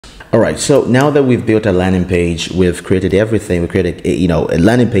All right, so now that we've built a landing page, we've created everything. We created a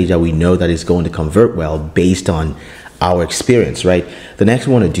landing page that we know that is going to convert well based on our experience, right? The next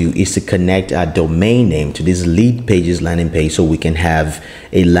we want to do is to connect our domain name to this Leadpages landing page so we can have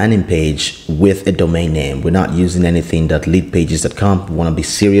a landing page with a domain name. We're not using anything .leadpages.com. We want to be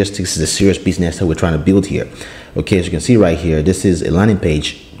serious. This is a serious business that we're trying to build here. Okay, as you can see right here, this is a landing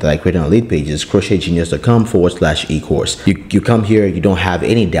page that I created on Leadpages, crochetgenius.com/e-course. You come here, you don't have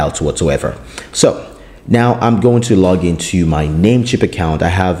any doubts whatsoever. So now I'm going to log into my Namecheap account. I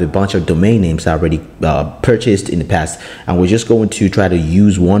have a bunch of domain names I already purchased in the past, and we're just going to try to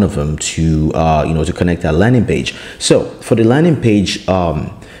use one of them to to connect our landing page. So for the landing page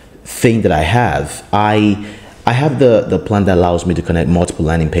thing that I have the plan that allows me to connect multiple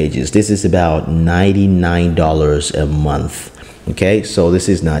landing pages. This is about $99 a month. Okay, so this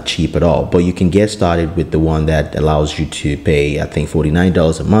is not cheap at all, but you can get started with the one that allows you to pay, I think,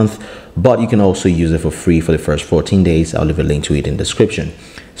 $49 a month, but you can also use it for free for the first 14 days. I'll leave a link to it in the description.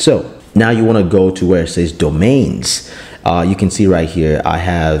 So now you want to go to where it says domains. You can see right here, I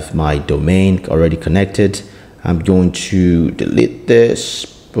have my domain already connected. I'm going to delete this.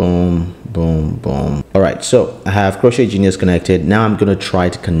 Boom, boom, boom. All right, so I have Crochet Genius connected. Now I'm going to try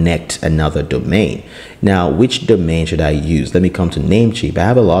to connect another domain. Now, which domain should I use? Let me come to Namecheap. I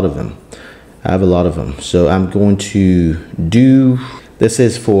have a lot of them. So I'm going to do, this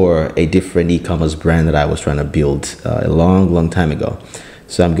is for a different e-commerce brand that I was trying to build a long time ago.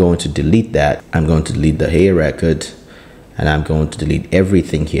 So I'm going to delete that. I'm going to delete the hair record, and I'm going to delete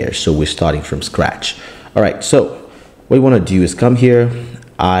everything here. So we're starting from scratch. All right, so what you want to do is come here.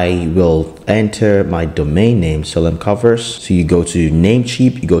 I will enter my domain name, Solemn Covers. So you go to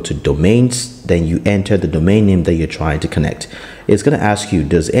Namecheap, you go to domains, then you enter the domain name that you're trying to connect. It's going to ask you,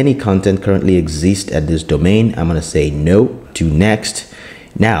 does any content currently exist at this domain? I'm going to say no. To next.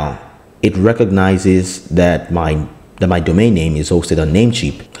 Now it recognizes that my domain name is hosted on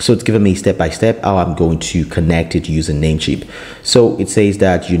Namecheap. So it's given me step by step how I'm going to connect it using Namecheap. So it says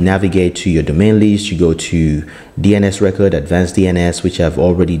that you navigate to your domain list, you go to DNS record, advanced DNS, which I've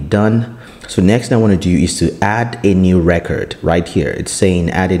already done. So next thing I want to do is to add a new record right here. It's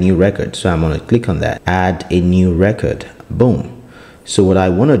saying add a new record. So I'm going to click on that, add a new record. Boom. So what I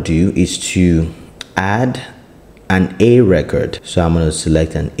want to do is to add an A record. So I'm going to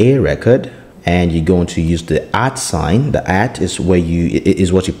select an A record. And you're going to use the @ sign. The @ is where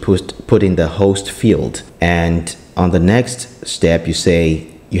is what you put in the host field. And on the next step, you say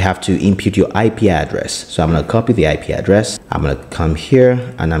you have to input your IP address. So I'm going to copy the IP address. I'm going to come here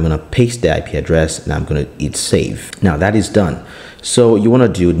and I'm going to paste the IP address, and I'm going to hit save. Now that is done. So you want to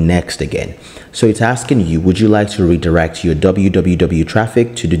do next again. So it's asking you, would you like to redirect your www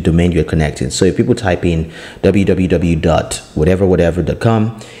traffic to the domain you're connecting? So if people type in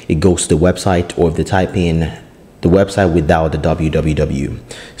www.whatever.com, it goes to the website, or if they type in the website without the www.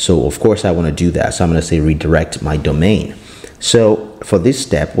 So of course I want to do that. So I'm going to say redirect my domain. So for this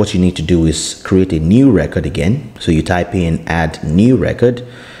step, what you need to do is create a new record again. So you type in add new record.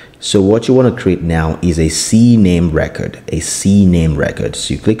 So what you want to create now is a CNAME record,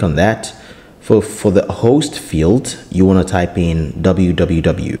 So you click on that. For the host field, you want to type in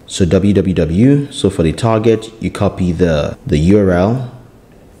www. So www. So for the target, you copy the URL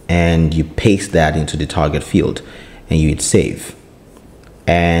and you paste that into the target field, and you hit save.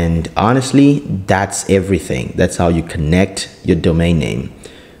 And honestly, that's everything. That's how you connect your domain name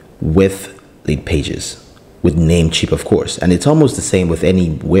with Leadpages, with Namecheap, of course. And it's almost the same with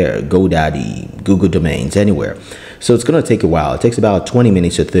anywhere, GoDaddy, Google Domains, anywhere. So it's going to take a while. It takes about 20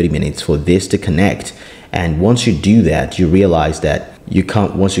 minutes or 30 minutes for this to connect. And once you do that, you realize that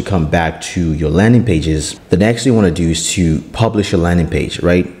once you come back to your landing pages, the next thing you want to do is to publish a landing page,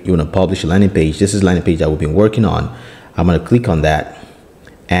 right? You want to publish a landing page. This is a landing page that we've been working on. I'm going to click on that.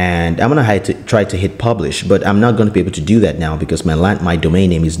 And I'm going to try to hit publish, but I'm not going to be able to do that now because my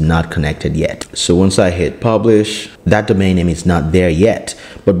domain name is not connected yet. So once I hit publish, that domain name is not there yet.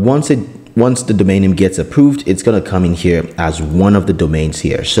 But once the domain name gets approved, it's going to come in here as one of the domains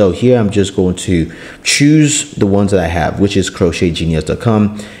here. So here I'm just going to choose the ones that I have, which is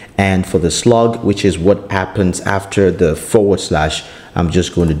crochetgenius.com. And for the slug, which is what happens after the /, I'm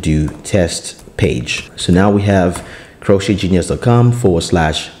just going to do test page. So now we have crochetgenius.com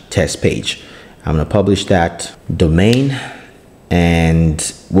 /test page. I'm going to publish that domain,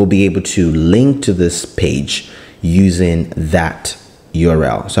 and we'll be able to link to this page using that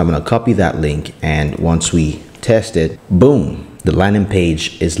URL. So I'm going to copy that link, and once we test it, boom, the landing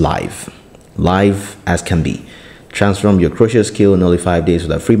page is live as can be. Transform your crochet skill in only 5 days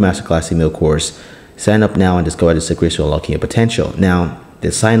with a free masterclass email course. Sign up now and discover the secrets to unlocking your potential. Now,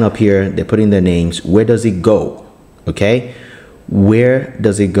 They sign up here, they put in their names. Where does it go? Okay, where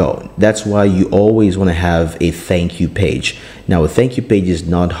does it go? That's why you always want to have a thank you page. Now, a thank you page is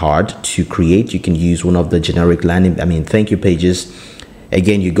not hard to create. You can use one of the generic thank you pages.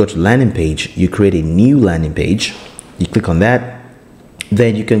 Again, you go to landing page, you create a new landing page, you click on that,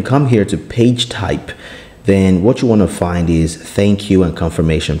 then you can come here to page type. Then what you want to find is thank you and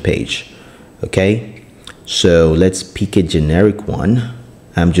confirmation page. Okay, so let's pick a generic one.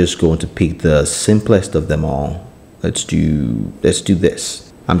 I'm just going to pick the simplest of them all. Let's do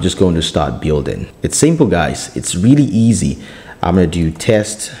this. I'm just going to start building. It's simple, guys. It's really easy. I'm going to do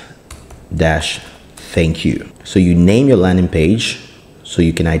test dash thank you. So you name your landing page so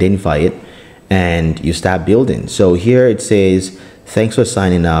you can identify it, and you start building. So here it says, thanks for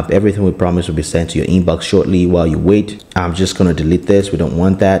signing up. Everything we promise will be sent to your inbox shortly. While you wait, I'm just going to delete this. We don't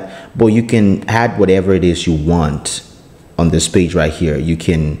want that, but you can add whatever it is you want on this page right here. You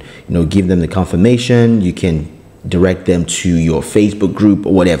can, give them the confirmation. You can direct them to your Facebook group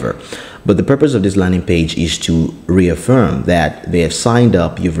or whatever. But the purpose of this landing page is to reaffirm that they have signed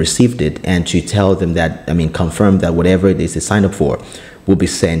up, you've received it, and to tell them that, confirm that whatever it is they signed up for will be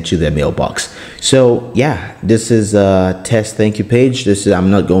sent to their mailbox. So yeah, this is a test thank you page. I'm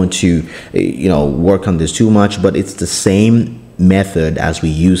not going to, work on this too much, but it's the same method as we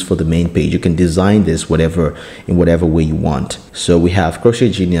use for the main page. You can design this in whatever way you want. So we have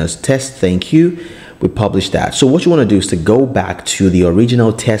Crochet Genius test thank you. We publish that. So what you want to do is to go back to the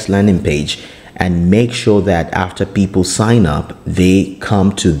original test landing page and make sure that after people sign up, they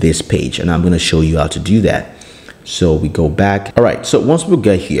come to this page. And I'm going to show you how to do that. So we go back. All right. So once we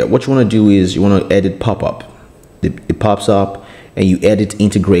get here, what you want to do is you want to edit pop-up. It pops up and you edit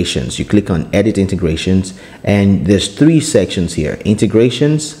integrations. You click on edit integrations, and there's 3 sections here: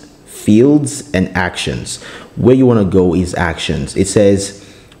 integrations, fields, and actions. Where you want to go is actions. It says,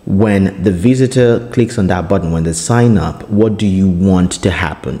 when the visitor clicks on that button, when they sign up, what do you want to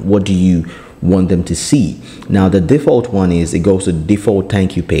happen? What do you want them to see? Now, the default one is it goes to default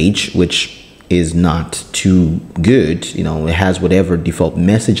thank you page, which is not too good. It has whatever default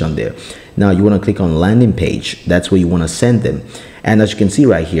message on there. Now you want to click on landing page. That's where you want to send them. And as you can see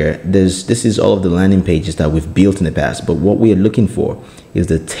right here, this is all of the landing pages that we've built in the past. But what we are looking for is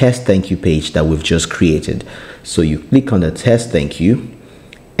the test thank you page that we've just created. So you click on the test thank you,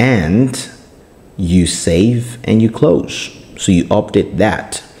 and you save and you close. So you update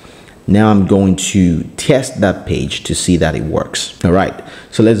that. Now I'm going to test that page to see that it works. All right,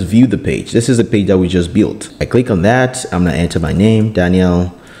 so let's view the page. This is the page that we just built. I click on that. I'm gonna enter my name,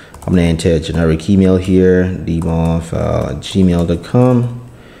 Daniel. I'm gonna enter a generic email here, dmof@gmail.com.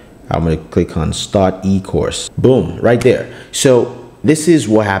 I'm gonna click on start e-course. Boom, right there. So this is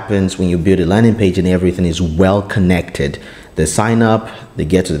what happens when you build a landing page and everything is well connected. They sign up, they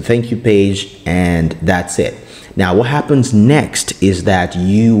get to the thank you page, and that's it. Now, what happens next is that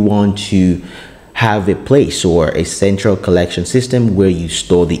you want to have a place or a central collection system where you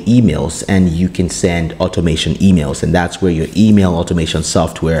store the emails, and you can send automation emails, and that's where your email automation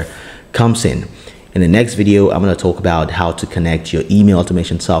software comes in. In the next video, I'm going to talk about how to connect your email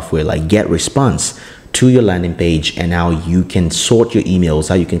automation software like GetResponse to your landing page, and how you can sort your emails,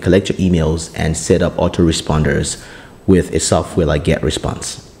 how you can collect your emails and set up autoresponders with a software like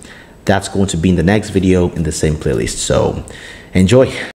GetResponse. That's going to be in the next video in the same playlist. So enjoy.